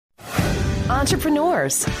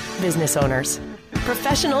Entrepreneurs, business owners,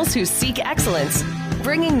 professionals who seek excellence,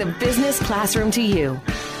 bringing the business classroom to you.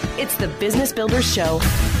 It's the Business Builders Show.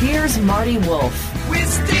 Here's Marty Wolf. We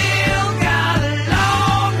still got a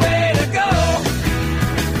long way to go.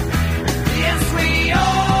 Yes, we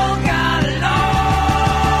all got a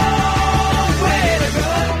long way to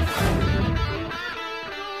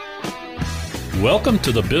go. Welcome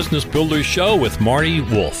to the Business Builders Show with Marty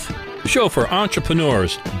Wolf, a show for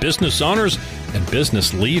entrepreneurs, business owners, and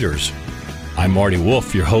business leaders. I'm Marty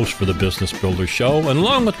Wolf, your host for the Business Builders Show, and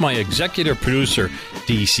along with my executive producer,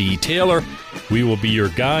 DC Taylor, we will be your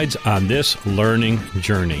guides on this learning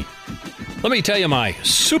journey. Let me tell you my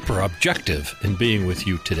super objective in being with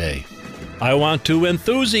you today. I want to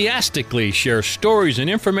enthusiastically share stories and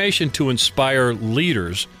information to inspire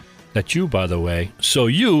leaders, that you, by the way, so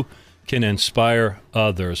you can inspire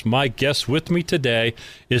others. My guest with me today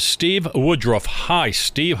is Steve Woodruff. Hi,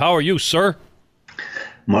 Steve. How are you, sir?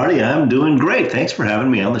 Marty, I'm doing great. Thanks for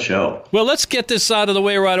having me on the show. Well, let's get this out of the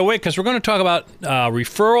way right away because we're going to talk about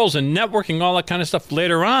referrals and networking, all that kind of stuff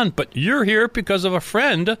later on. But you're here because of a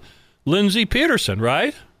friend, Lindsay Peterson,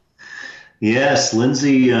 right? Yes,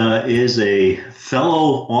 Lindsay is a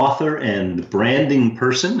fellow author and branding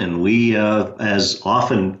person, and we, as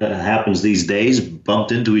often happens these days,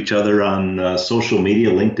 bumped into each other on social media,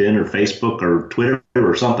 LinkedIn or Facebook or Twitter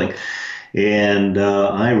or something. And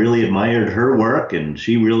I really admired her work, and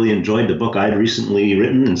she really enjoyed the book I'd recently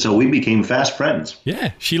written, and so we became fast friends.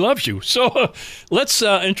 Yeah, she loves you. So let's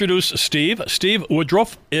introduce Steve. Steve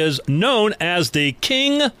Woodruff is known as the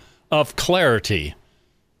King of Clarity.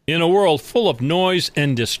 In a world full of noise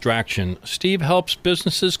and distraction, Steve helps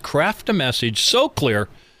businesses craft a message so clear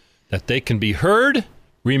that they can be heard,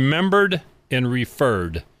 remembered, and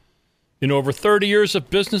referred. In over 30 years of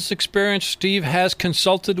business experience, Steve has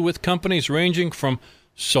consulted with companies ranging from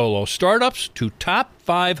solo startups to top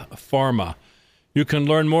 5 pharma. You can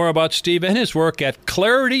learn more about Steve and his work at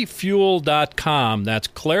clarityfuel.com. That's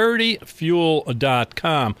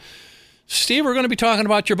clarityfuel.com. Steve, we're going to be talking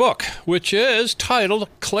about your book, which is titled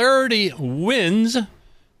Clarity Wins,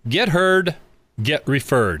 Get Heard, Get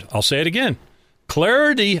Referred. I'll say it again.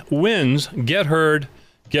 Clarity Wins, Get Heard,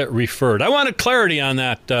 Get Referred. I wanted clarity on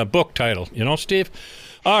that book title, you know, Steve?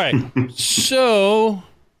 All right. So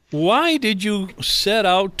why did you set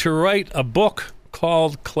out to write a book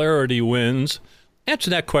called Clarity Wins?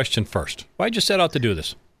 Answer that question first. Why did you set out to do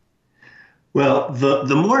this? Well,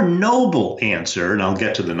 the more noble answer, and I'll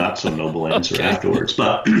get to the not so noble answer afterwards,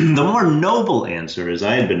 but the more noble answer is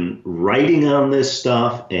I had been writing on this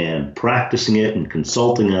stuff and practicing it and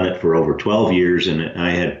consulting on it for over 12 years, and I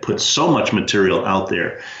had put so much material out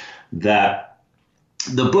there that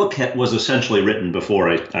the book was essentially written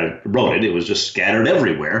before I wrote it. It was just scattered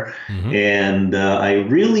everywhere, and I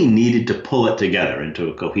really needed to pull it together into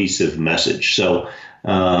a cohesive message. So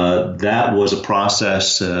that was a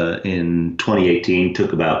process in 2018,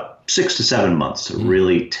 took about 6 to 7 months to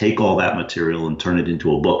really take all that material and turn it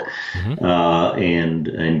into a book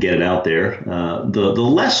and get it out there. The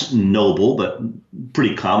less noble but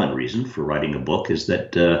pretty common reason for writing a book is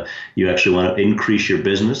that you actually want to increase your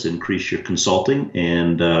business, increase your consulting,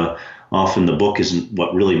 and often the book isn't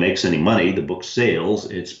what really makes any money, the book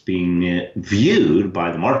sales. It's being viewed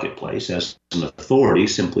by the marketplace as an authority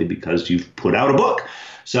simply because you've put out a book.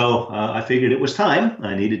 So I figured it was time.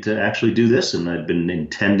 I needed to actually do this, and I'd been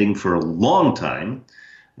intending for a long time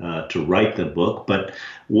to write the book. But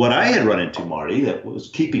what I had run into, Marty, that was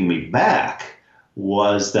keeping me back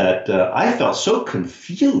was that I felt so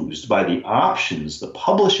confused by the options, the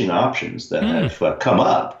publishing options that have come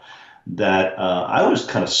up, that I was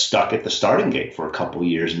kind of stuck at the starting gate for a couple of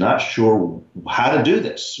years, not sure how to do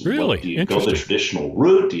this. Really? Do you go the traditional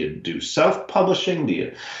route? Do you do self-publishing? Do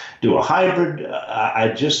you do a hybrid?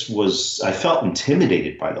 I felt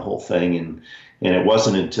intimidated by the whole thing. And it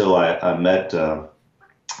wasn't until I met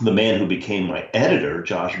the man who became my editor,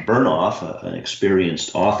 Josh Burnoff, an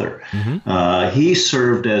experienced author. He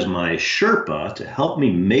served as my Sherpa to help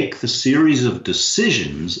me make the series of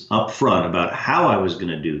decisions up front about how I was going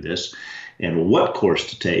to do this and what course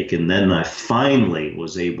to take. And then I finally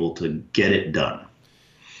was able to get it done.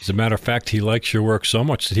 As a matter of fact, he likes your work so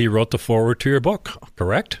much that he wrote the foreword to your book,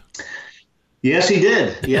 correct? Yes, he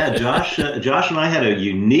did. Yeah, Josh and I had a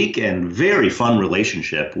unique and very fun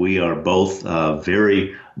relationship. We are both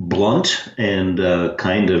very blunt and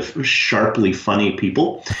kind of sharply funny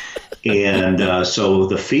people. And so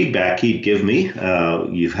the feedback he'd give me,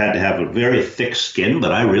 you've had to have a very thick skin,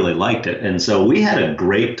 but I really liked it. And so we had a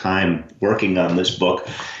great time working on this book.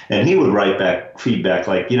 And he would write back feedback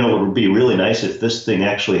like, it would be really nice if this thing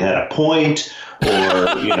actually had a point,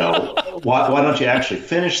 or, why don't you actually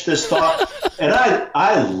finish this thought? And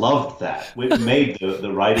I loved that. It made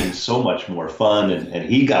the writing so much more fun, and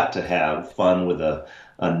he got to have fun with a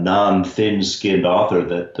non-thin-skinned author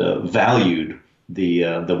that valued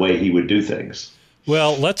the way he would do things.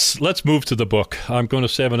 Well, let's move to the book. I'm going to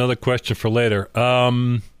save another question for later.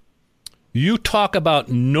 You talk about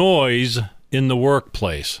noise in the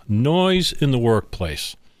workplace. Noise in the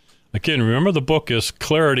workplace. Again, remember the book is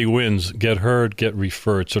Clarity Wins, Get Heard, Get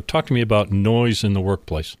Referred. So talk to me about noise in the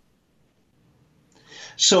workplace.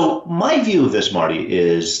 So my view of this, Marty,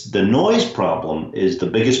 is the noise problem is the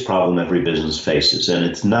biggest problem every business faces. And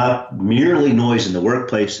it's not merely noise in the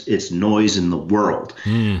workplace, it's noise in the world.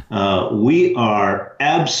 We are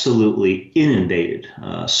absolutely inundated,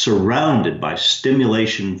 surrounded by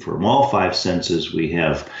stimulation from all five senses. We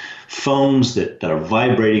have phones that are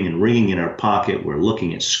vibrating and ringing in our pocket. We're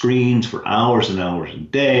looking at screens for hours and hours a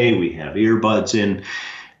day. We have earbuds in.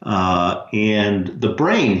 And the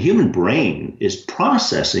human brain, is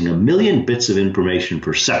processing 1 million bits of information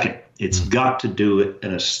per second. It's got to do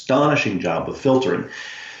an astonishing job of filtering.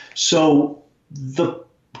 So the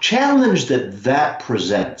challenge that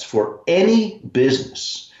presents for any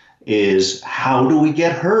business is, how do we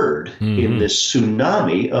get heard in this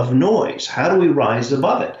tsunami of noise? How do we rise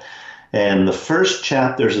above it? And the first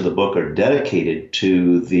chapters of the book are dedicated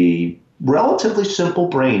to the relatively simple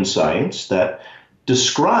brain science that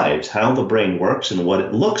describes how the brain works and what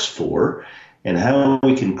it looks for, and how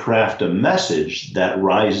we can craft a message that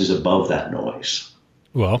rises above that noise.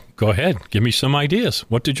 Well, go ahead. Give me some ideas.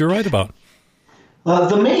 What did you write about?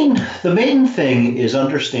 The main thing is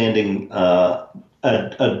understanding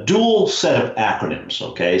a dual set of acronyms.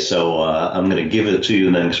 Okay, so I'm going to give it to you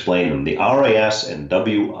and then explain them. The RAS and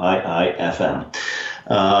WIIFM.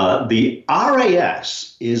 The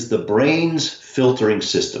RAS is the brain's filtering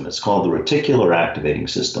system. It's called the reticular activating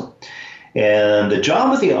system. And the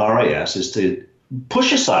job of the RAS is to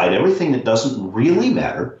push aside everything that doesn't really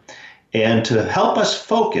matter and to help us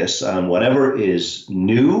focus on whatever is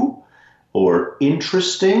new or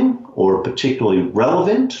interesting or particularly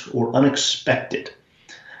relevant or unexpected.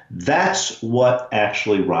 That's what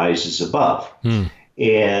actually rises above.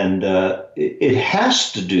 And it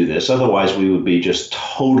has to do this, otherwise we would be just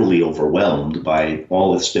totally overwhelmed by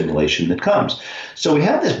all the stimulation that comes. So we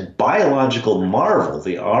have this biological marvel,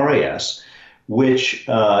 the RAS, which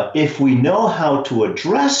if we know how to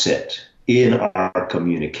address it in our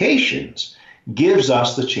communications, gives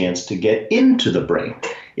us the chance to get into the brain.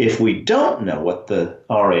 If we don't know what the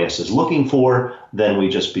RAS is looking for, then we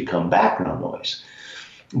just become background noise.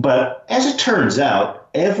 But as it turns out,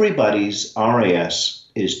 everybody's RAS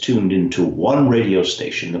is tuned into one radio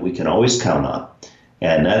station that we can always count on,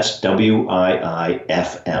 and that's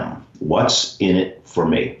WIIFM. What's in it for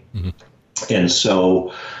me? And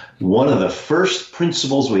so one of the first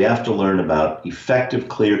principles we have to learn about effective,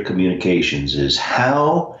 clear communications is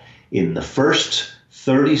how, in the first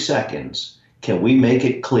 30 seconds, can we make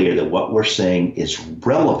it clear that what we're saying is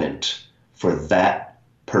relevant for that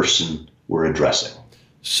person we're addressing.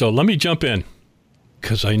 So let me jump in,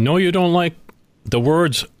 because I know you don't like the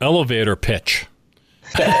words elevator pitch.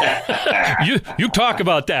 You talk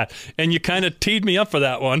about that, and you kind of teed me up for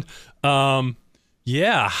that one.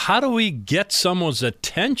 How do we get someone's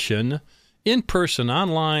attention in person,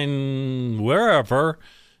 online, wherever?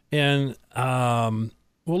 And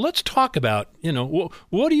let's talk about, what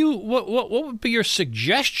would be your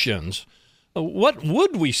suggestions? What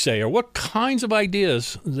would we say, or what kinds of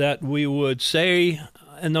ideas that we would say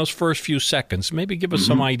in those first few seconds? Maybe give us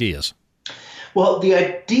some ideas. Well, the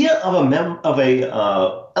idea of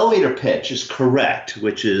a elevator pitch is correct,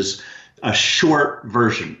 which is a short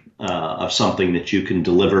version of something that you can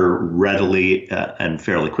deliver readily and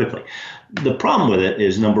fairly quickly. The problem with it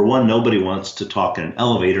is, number one, nobody wants to talk in an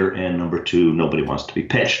elevator, and number two, nobody wants to be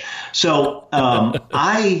pitched. So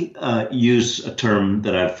I use a term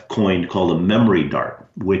that I've coined called a memory dart,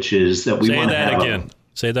 which is that we want to have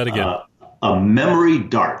Say that again. A memory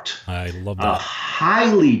dart. I love that. A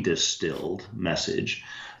highly distilled message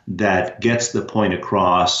that gets the point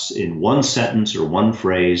across in one sentence or one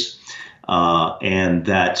phrase, and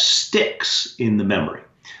that sticks in the memory.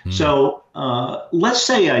 So let's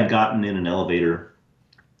say I'd gotten in an elevator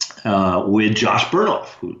with Josh Bernoff,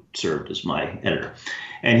 who served as my editor.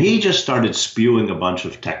 And he just started spewing a bunch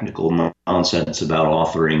of technical nonsense about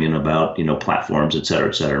authoring and about, platforms, et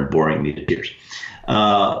cetera, and boring me to tears.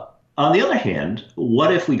 On the other hand,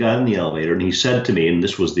 what if we got in the elevator and he said to me, and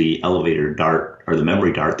this was the elevator dart or the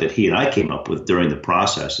memory dart that he and I came up with during the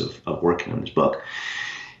process of working on this book.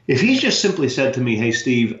 If he just simply said to me, hey,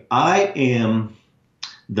 Steve, I am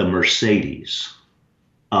the Mercedes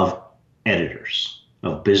of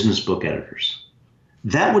of business book editors.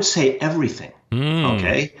 That would say everything.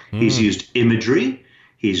 Okay? He's used imagery.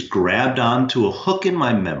 He's grabbed onto a hook in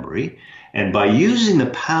my memory. And by using the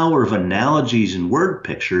power of analogies and word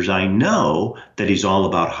pictures, I know that he's all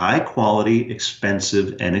about high quality,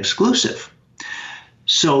 expensive, and exclusive.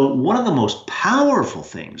 So one of the most powerful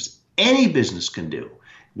things any business can do,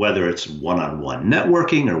 whether it's one-on-one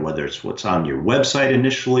networking or whether it's what's on your website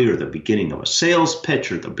initially or the beginning of a sales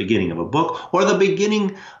pitch or the beginning of a book or the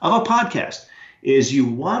beginning of a podcast, is you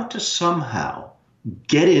want to somehow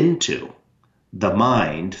get into the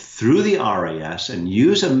mind through the RAS and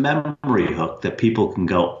use a memory hook that people can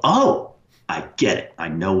go, oh, I get it. I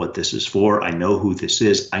know what this is for. I know who this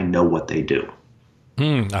is. I know what they do.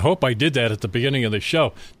 I hope I did that at the beginning of the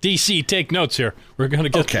show. DC, take notes here. We're gonna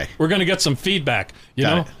get some feedback.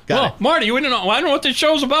 Got it. Marty, you didn't know. I don't know what this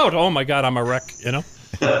show's about. Oh my God, I'm a wreck.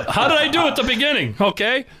 How did I do at the beginning?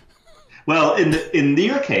 Okay. Well, in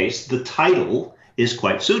your case, the title is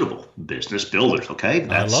quite suitable. Business Builders. Okay,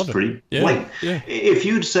 that's I love it. Pretty yeah, plain. Yeah. If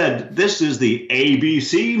you'd said this is the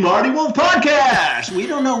ABC Marty Wolf podcast, we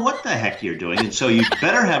don't know what the heck you're doing, and so you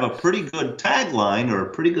better have a pretty good tagline or a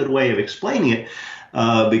pretty good way of explaining it.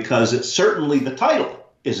 Because it's certainly the title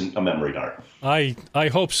isn't a memory dart. I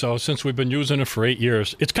hope so, since we've been using it for 8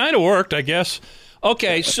 years. It's kind of worked, I guess.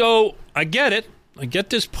 Okay, so I get it. I get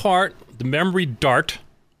this part, the memory dart.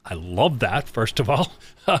 I love that, first of all.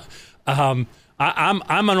 I'm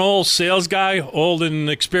an old sales guy, old in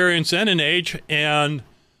experience and in age, and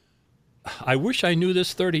I wish I knew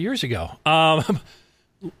this 30 years ago.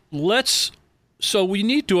 So we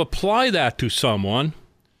need to apply that to someone.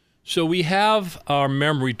 So we have our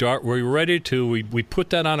memory dart. We're ready to, we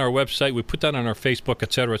put that on our website. We put that on our Facebook,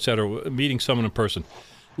 et cetera, meeting someone in person.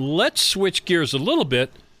 Let's switch gears a little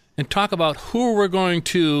bit and talk about who we're going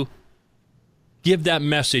to give that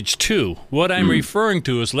message to. What I'm referring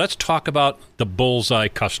to is let's talk about the bullseye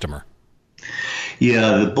customer.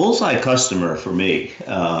 Yeah, the bullseye customer for me,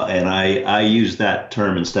 and I use that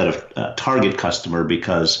term instead of target customer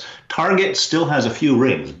because target still has a few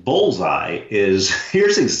rings. Bullseye is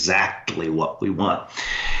here's exactly what we want.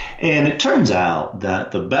 And it turns out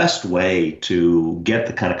that the best way to get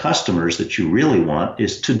the kind of customers that you really want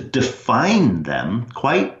is to define them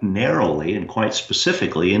quite narrowly and quite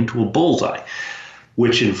specifically into a bullseye,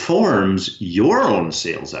 which informs your own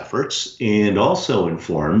sales efforts and also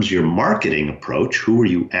informs your marketing approach. Who are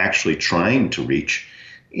you actually trying to reach?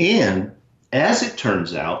 And as it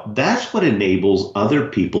turns out, that's what enables other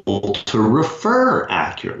people to refer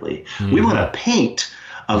accurately. Mm-hmm. We want to paint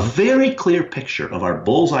a very clear picture of our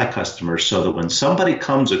bullseye customers so that when somebody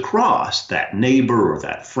comes across that neighbor or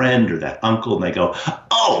that friend or that uncle and they go,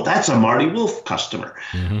 oh, that's a Marty Wolf customer,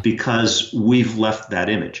 because we've left that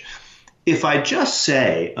image. If I just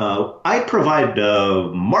say, I provide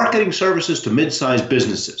marketing services to mid-sized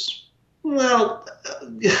businesses, well,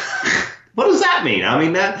 what does that mean? I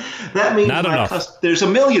mean, that means there's a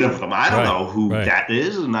million of them. I don't know who that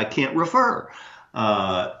is, and I can't refer.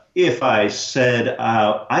 If I said,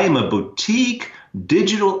 I am a boutique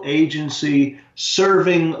digital agency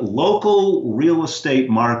serving local real estate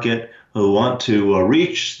market who want to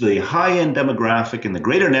reach the high-end demographic in the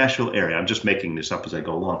greater Nashville area. I'm just making this up as I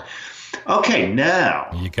go along. Okay, now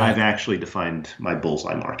I've actually defined my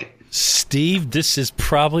bullseye market. Steve, this is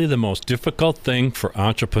probably the most difficult thing for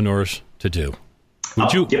entrepreneurs to do.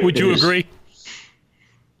 Would you agree?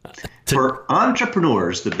 For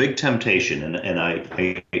entrepreneurs, the big temptation, and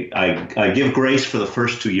I give grace for the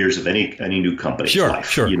first 2 years of any new company's life.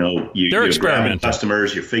 Sure. You're grabbing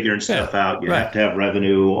customers, you're figuring stuff out, you have to have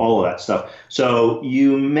revenue, all of that stuff. So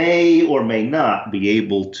you may or may not be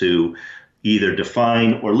able to either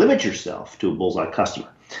define or limit yourself to a bullseye customer.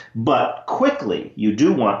 But quickly, you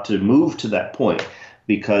do want to move to that point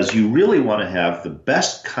because you really want to have the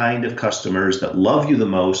best kind of customers that love you the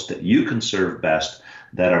most, that you can serve best,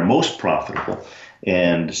 that are most profitable.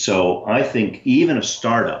 And so I think even a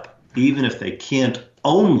startup, even if they can't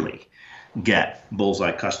only get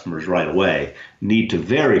bullseye customers right away, need to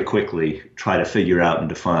very quickly try to figure out and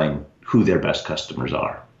define who their best customers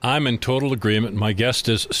are. I'm in total agreement. My guest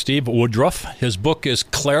is Steve Woodruff. His book is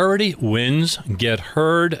Clarity Wins, Get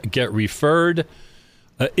Heard, Get Referred.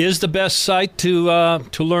 Is the best site to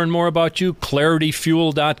learn more about you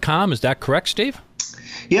clarityfuel.com. Is that correct, Steve?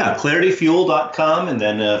 Yeah, clarityfuel.com. And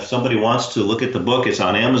then if somebody wants to look at the book, it's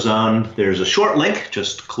on Amazon. There's a short link,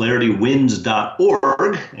 just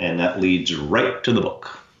claritywins.org, and that leads right to the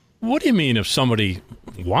book. What do you mean if somebody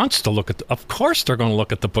wants to look at of course they're going to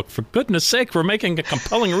look at the book. For goodness sake, we're making a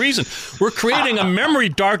compelling reason. We're creating a memory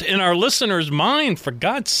dart in our listener's mind, for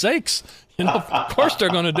God's sakes. Of course they're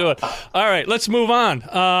going to do it. All right, let's move on.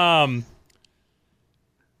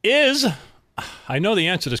 I know the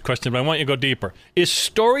answer to this question, but I want you to go deeper. Is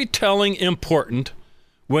storytelling important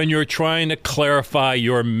when you're trying to clarify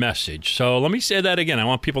your message? So let me say that again. I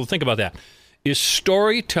want people to think about that. Is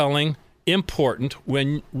storytelling important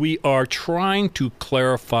when we are trying to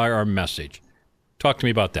clarify our message? Talk to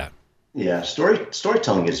me about that. Yeah,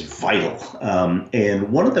 storytelling is vital.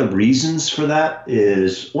 And one of the reasons for that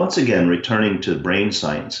is, once again, returning to brain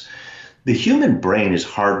science. The human brain is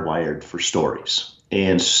hardwired for stories.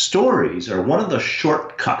 And stories are one of the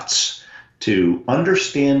shortcuts to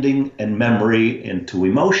understanding and memory and to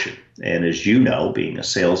emotion. And as you know, being a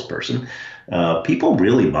salesperson, people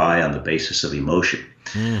really buy on the basis of emotion.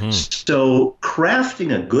 Mm-hmm. So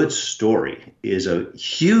crafting a good story is a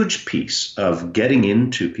huge piece of getting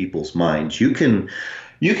into people's minds. You can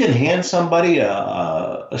hand somebody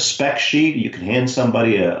a spec sheet. You can hand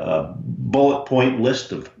somebody a bullet point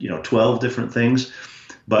list of 12 different things,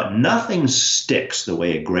 but nothing sticks the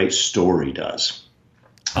way a great story does.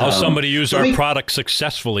 How somebody used our product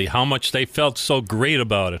successfully, how much they felt so great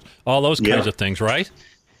about it, all those kinds of things, right?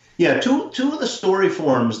 Yeah, two of the story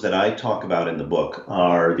forms that I talk about in the book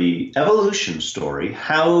are the evolution story.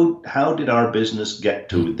 How did our business get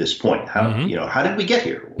to this point? How did we get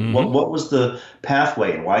here? Mm-hmm. What was the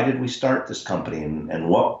pathway, and why did we start this company? And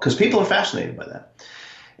what? Because people are fascinated by that.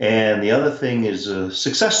 And the other thing is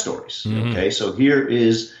success stories. Mm-hmm. Okay, so here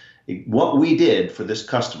is what we did for this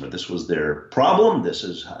customer. This was their problem. This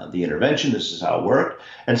is the intervention. This is how it worked.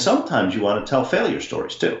 And sometimes you want to tell failure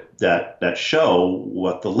stories too, that show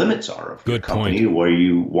what the limits are of your company,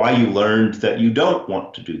 why you learned that you don't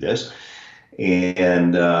want to do this.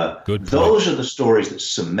 And those are the stories that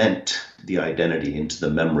cement the identity into the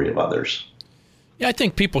memory of others. Yeah, I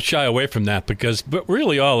think people shy away from that but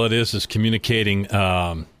really all it is communicating.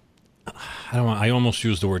 I almost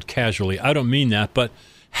use the word casually. I don't mean that, but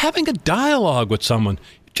having a dialogue with someone,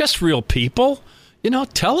 just real people.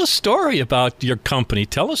 Tell a story about your company.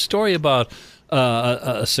 Tell a story about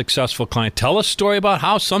a successful client. Tell a story about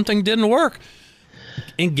how something didn't work.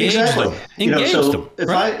 Engage them. Engage them.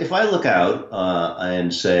 If I look out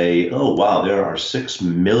and say, oh, wow, there are 6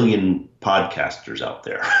 million podcasters out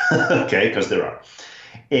there, okay, because there are.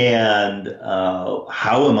 And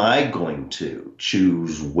how am I going to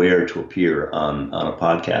choose where to appear on a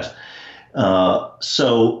podcast?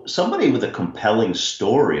 So somebody with a compelling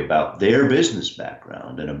story about their business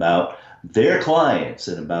background and about their clients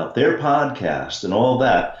and about their podcast and all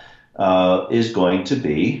that is going to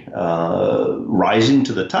be rising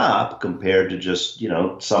to the top compared to just,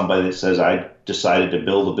 somebody that says, I decided to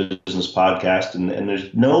build a business podcast and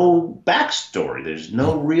there's no backstory. There's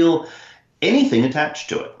no real anything attached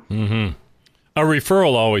to it. Mm-hmm. A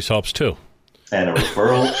referral always helps too. And a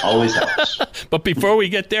referral always helps. But before we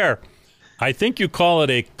get there, I think you call it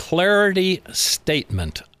a clarity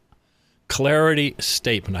statement. Clarity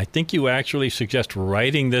statement. I think you actually suggest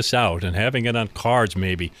writing this out and having it on cards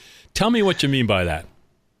maybe. Tell me what you mean by that.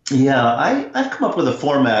 Yeah, I've come up with a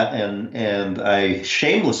format and I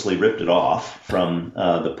shamelessly ripped it off from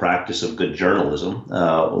the practice of good journalism,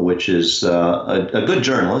 which is a good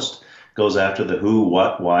journalist goes after the who,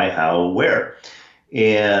 what, why, how, where,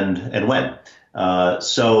 and when.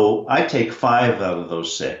 So I take 5 out of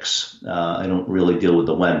those 6. I don't really deal with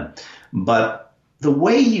the when. But the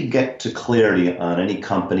way you get to clarity on any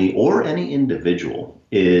company or any individual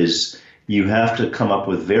is you have to come up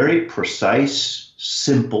with very precise,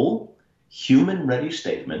 simple, human-ready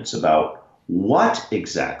statements about what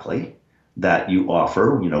exactly that you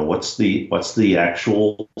offer. What's the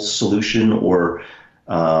actual solution or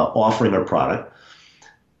offering or product.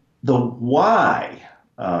 The why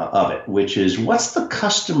of it, which is what's the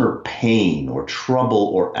customer pain or trouble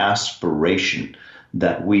or aspiration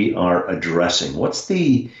that we are addressing? What's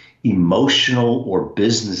the emotional or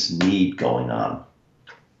business need going on?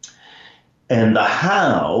 And the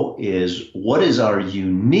how is what is our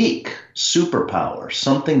unique superpower,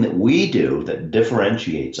 something that we do that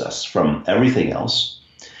differentiates us from everything else.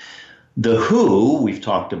 The who we've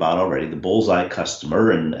talked about already, the bullseye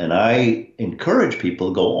customer, and I encourage people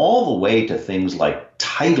to go all the way to things like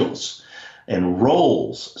titles and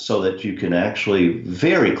roles so that you can actually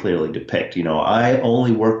very clearly depict, I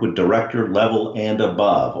only work with director level and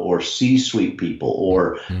above, or C-suite people,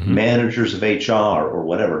 or managers of HR, or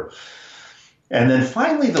whatever. And then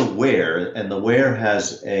finally the where, and the where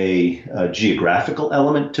has a geographical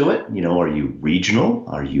element to it. Are you regional?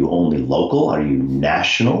 Are you only local? Are you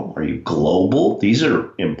national? Are you global? These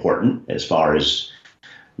are important as far as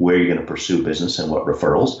where you're going to pursue business and what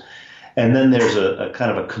referrals. And then there's a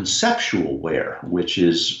kind of a conceptual where, which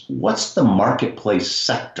is what's the marketplace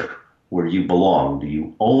sector where you belong? Do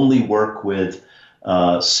you only work with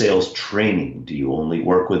sales training? Do you only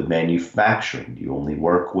work with manufacturing? Do you only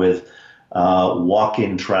work with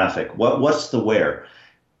walk-in traffic? What's the where?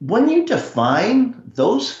 When you define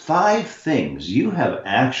those 5 things, you have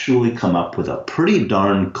actually come up with a pretty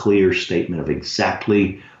darn clear statement of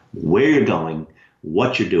exactly where you're going,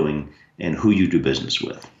 what you're doing, and who you do business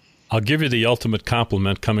with. I'll give you the ultimate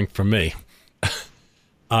compliment coming from me.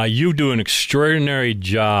 You do an extraordinary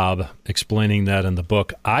job explaining that in the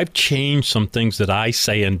book. I've changed some things that I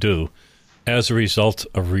say and do as a result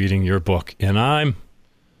of reading your book, and I'm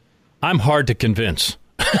hard to convince.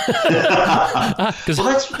 Well,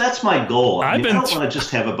 that's my goal. I don't want to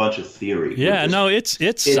just have a bunch of theory. Yeah, no, it's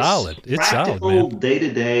solid. It's solid, man. Day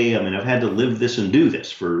to day. I mean, I've had to live this and do this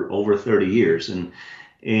for over 30 years, and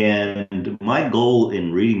my goal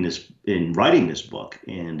in writing this book,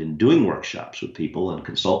 and in doing workshops with people and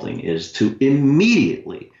consulting is to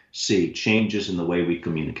immediately see changes in the way we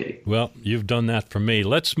communicate. Well, you've done that for me.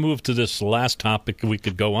 Let's move to this last topic. We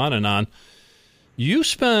could go on and on. You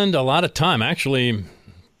spend a lot of time, actually,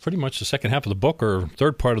 pretty much the second half of the book or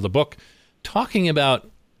third part of the book, talking about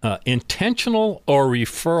intentional or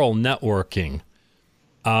referral networking.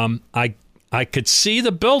 I could see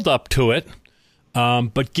the build-up to it,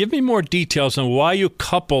 but give me more details on why you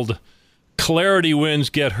coupled clarity wins,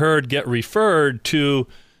 get heard, get referred to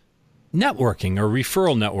networking or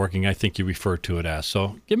referral networking, I think you referred to it as.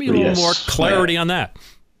 So give me a little more clarity on that.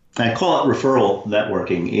 I call it referral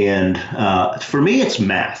networking, and for me, it's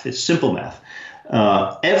math. It's simple math.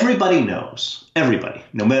 Everybody knows,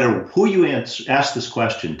 no matter who you ask this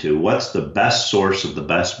question to, what's the best source of the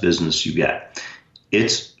best business you get?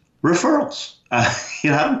 It's referrals. I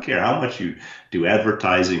don't care how much you do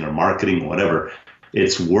advertising or marketing or whatever.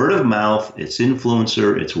 It's word of mouth, it's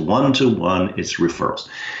influencer, it's one-to-one, it's referrals.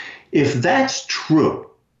 If that's true,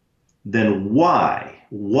 then why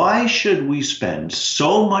should we spend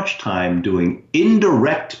so much time doing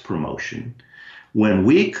indirect promotion when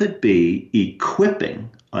we could be equipping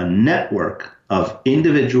a network of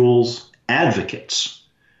individuals, advocates,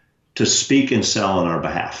 to speak and sell on our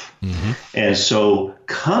behalf? Mm-hmm. And so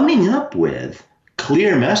coming up with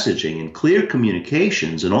clear messaging and clear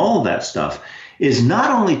communications and all of that stuff is not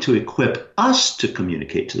only to equip us to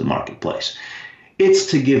communicate to the marketplace, it's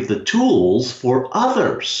to give the tools for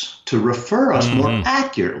others to refer us more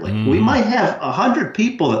accurately. We might have 100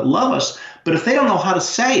 people that love us, but if they don't know how to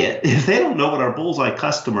say it, if they don't know what our bullseye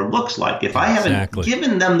customer looks like, if I haven't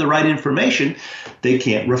given them the right information, they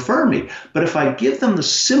can't refer me. But if I give them the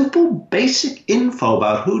simple, basic info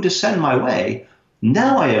about who to send my way,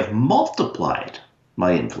 now I have multiplied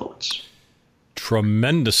my influence.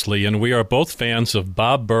 Tremendously. And we are both fans of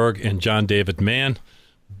Bob Berg and John David Mann.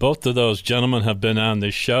 Both of those gentlemen have been on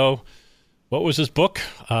this show. What was his book?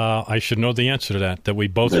 I should know the answer to that we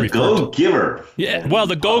both referred to. The Go-Giver. Yeah, well,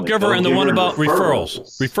 the Go-Giver and the one about referrals.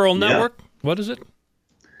 Referral network? What is it?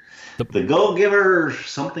 The Go-Giver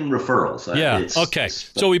something referrals. Yeah, okay.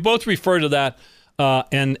 So we both refer to that.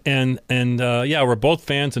 And we're both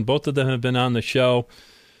fans, and both of them have been on the show.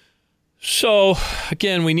 So,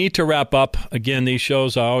 again, we need to wrap up. Again, these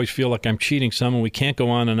shows, I always feel like I'm cheating some, and we can't go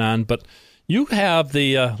on and on. But you have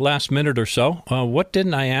the last minute or so. What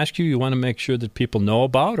didn't I ask you want to make sure that people know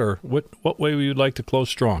about, or what way would you like to close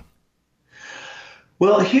strong?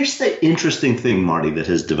 Well, here's the interesting thing, Marty, that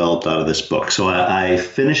has developed out of this book. So I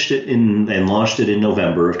finished it and launched it in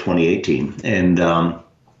November of 2018. And a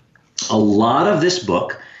lot of this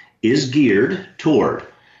book is geared toward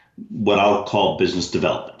what I'll call business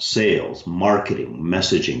development, sales, marketing,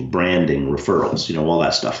 messaging, branding, referrals, all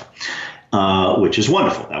that stuff, which is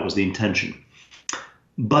wonderful. That was the intention.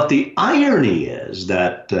 But the irony is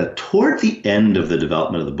that toward the end of the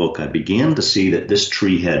development of the book, I began to see that this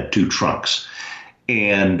tree had 2 trunks.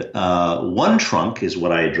 And one trunk is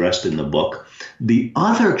what I addressed in the book. The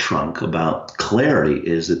other trunk about clarity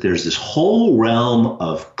is that there's this whole realm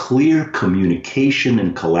of clear communication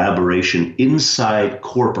and collaboration inside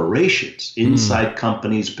corporations, inside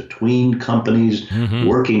companies, between companies,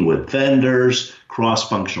 working with vendors,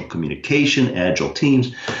 cross-functional communication, agile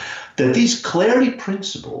teams, that these clarity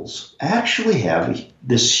principles actually have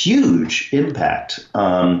this huge impact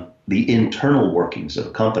on the internal workings of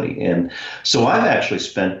a company. And so I've actually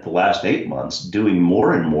spent the last 8 months doing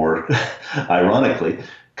more and more, ironically,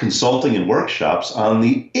 consulting and workshops on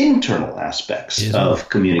the internal aspects of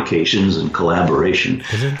communications and collaboration,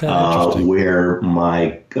 where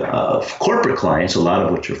my corporate clients, a lot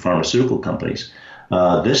of which are pharmaceutical companies,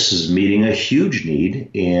 This is meeting a huge need,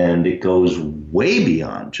 and it goes way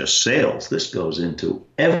beyond just sales. This goes into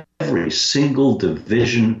every single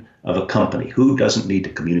division of a company. Who doesn't need to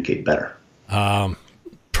communicate better?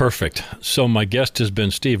 Perfect. So my guest has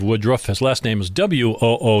been Steve Woodruff. His last name is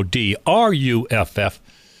Woodruff.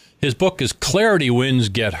 His book is Clarity Wins,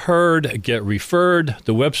 Get Heard, Get Referred.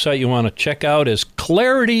 The website you want to check out is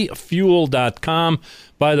clarityfuel.com.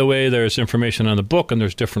 By the way, there's information on the book, and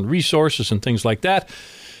there's different resources and things like that.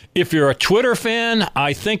 If you're a Twitter fan,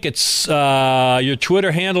 I think it's your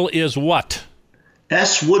Twitter handle is what?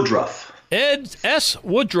 S. Woodruff. Ed S.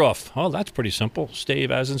 Woodruff. Oh, that's pretty simple.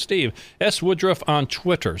 Steve as in Steve. S. Woodruff on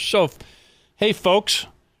Twitter. So, hey, folks,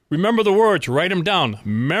 remember the words. Write them down.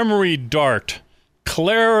 Memory dart.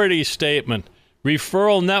 Clarity statement.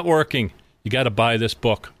 Referral networking. You got to buy this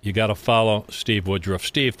book. You got to follow Steve Woodruff.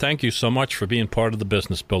 Steve, thank you so much for being part of the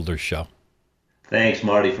Business Builders Show. Thanks,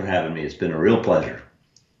 Marty, for having me. It's been a real pleasure.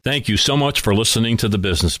 Thank you so much for listening to the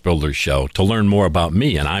Business Builders Show. To learn more about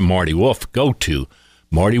me, and I'm Marty Wolf, go to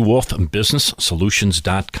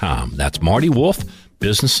MartyWolfBusinessSolutions.com. That's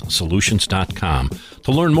MartyWolfBusinessSolutions.com.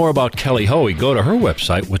 To learn more about Kelly Hoey, go to her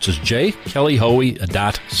website, which is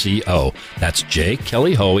jkellyhoey.co. That's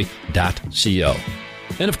jkellyhoey.co.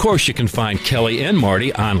 And of course, you can find Kelly and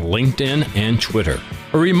Marty on LinkedIn and Twitter.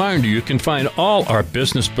 A reminder, you can find all our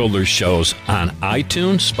Business Builders shows on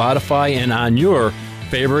iTunes, Spotify, and on your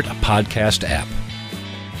favorite podcast app.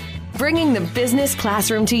 Bringing the business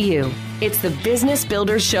classroom to you. It's the Business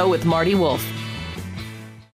Builders Show with Marty Wolf.